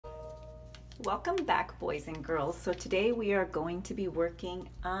Welcome back, boys and girls. So today we are going to be working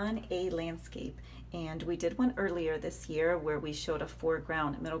on a landscape, and we did one earlier this year where we showed a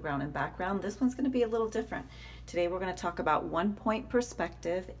foreground, middle ground, and background. This one's going to be a little different. Today we're going to talk about one-point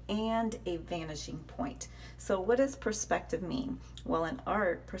perspective and a vanishing point. So what does perspective mean? Well, in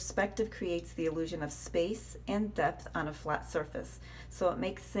art, perspective creates the illusion of space and depth on a flat surface. So it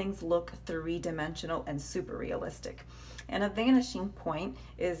makes things look three-dimensional and super realistic. And a vanishing point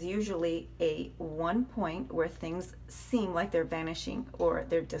is usually a one point where things seem like they're vanishing or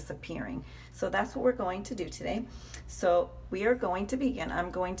they're disappearing. So that's what we're going to do today. So we are going to begin. I'm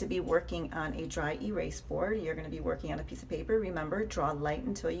going to be working on a dry erase board. You're going to be working on a piece of paper. Remember, draw light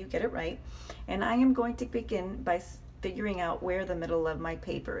until you get it right. And I am going to begin by figuring out where the middle of my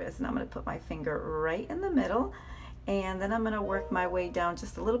paper is. And I'm going to put my finger right in the middle. And then I'm going to work my way down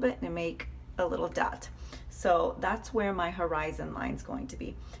just a little bit and make a little dot. So that's where my horizon line is going to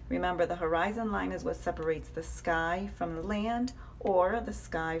be. Remember, the horizon line is what separates the sky from the land or the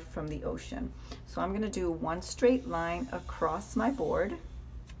sky from the ocean. So I'm going to do one straight line across my board,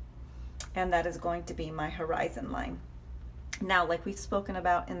 and that is going to be my horizon line. Now, like we've spoken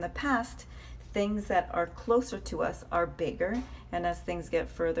about in the past, things that are closer to us are bigger, and as things get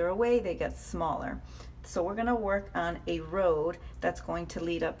further away, they get smaller. So we're going to work on a road that's going to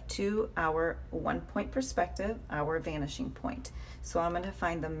lead up to our one-point perspective, our vanishing point. So I'm going to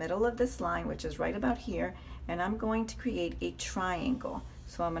find the middle of this line, which is right about here, and I'm going to create a triangle.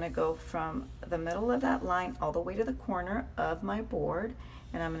 So I'm going to go from the middle of that line all the way to the corner of my board,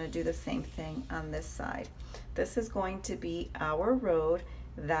 and I'm going to do the same thing on this side. This is going to be our road.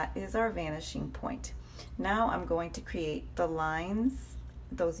 That is our vanishing point. Now I'm going to create the lines,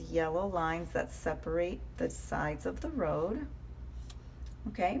 those yellow lines that separate the sides of the road.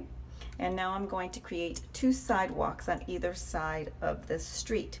 Okay, and now I'm going to create two sidewalks on either side of this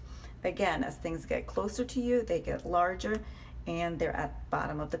street. Again, as things get closer to you, they get larger, and they're at the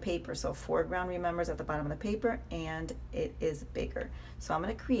bottom of the paper. So foreground, remember, is at the bottom of the paper, and it is bigger. So I'm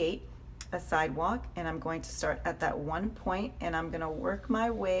going to create a sidewalk, and I'm going to start at that one point, and I'm going to work my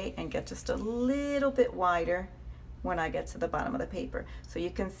way and get just a little bit wider when I get to the bottom of the paper. So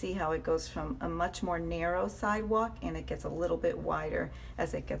you can see how it goes from a much more narrow sidewalk, and it gets a little bit wider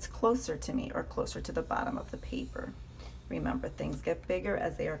as it gets closer to me or closer to the bottom of the paper. Remember, things get bigger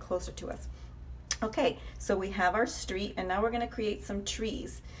as they are closer to us. Okay, so we have our street, and now we're going to create some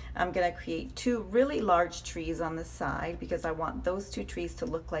trees. I'm going to create two really large trees on the side because I want those two trees to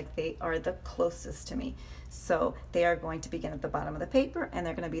look like they are the closest to me. So they are going to begin at the bottom of the paper, and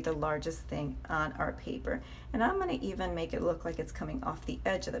they're going to be the largest thing on our paper. And I'm going to even make it look like it's coming off the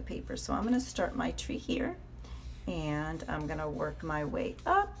edge of the paper. So I'm going to start my tree here, and I'm going to work my way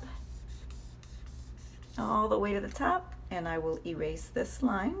up all the way to the top, and I will erase this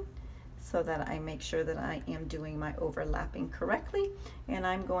line so that I make sure that I am doing my overlapping correctly. And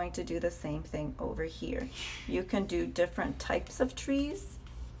I'm going to do the same thing over here. You can do different types of trees.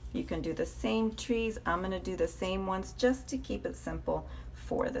 You can do the same trees. I'm going to do the same ones just to keep it simple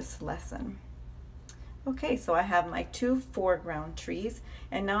for this lesson. Okay, so I have my two foreground trees,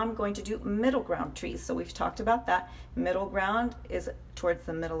 and now I'm going to do middle ground trees. So we've talked about that. Middle ground is towards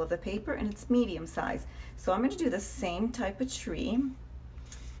the middle of the paper, and it's medium size. So I'm going to do the same type of tree,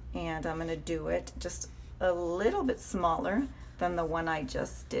 and I'm going to do it just a little bit smaller than the one I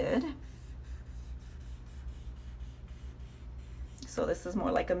just did. So this is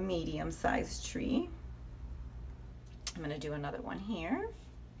more like a medium-sized tree. I'm going to do another one here,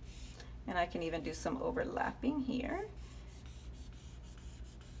 and I can even do some overlapping here.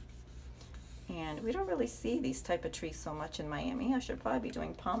 And we don't really see these type of trees so much in Miami. I should probably be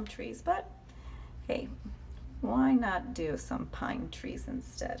doing palm trees, but hey, why not do some pine trees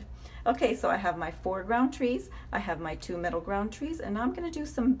instead? Okay, so I have my foreground trees, I have my two middle ground trees, and now I'm going to do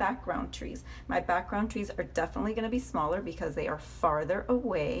some background trees. My background trees are definitely going to be smaller because they are farther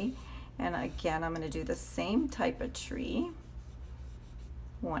away. And again, I'm going to do the same type of tree.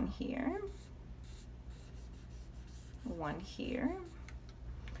 One here, one here,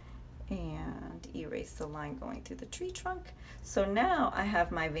 and erase the line going through the tree trunk. So now I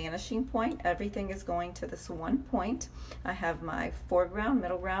have my vanishing point. Everything is going to this one point. I have my foreground,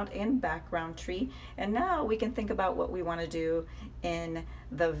 middle ground, and background tree. And now we can think about what we want to do in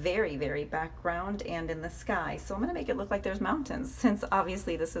the very, very background and in the sky. So I'm going to make it look like there's mountains. Since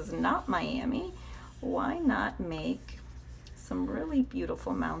obviously this is not Miami, why not make some really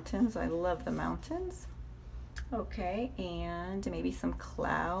beautiful mountains? I love the mountains. Okay, and maybe some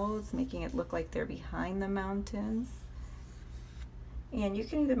clouds, making it look like they're behind the mountains. And you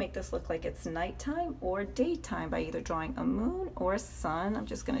can either make this look like it's nighttime or daytime by either drawing a moon or a sun. I'm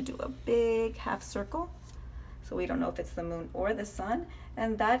just going to do a big half circle so we don't know if it's the moon or the sun.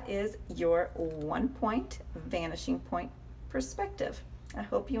 And that is your 1 point vanishing point perspective. I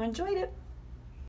hope you enjoyed it.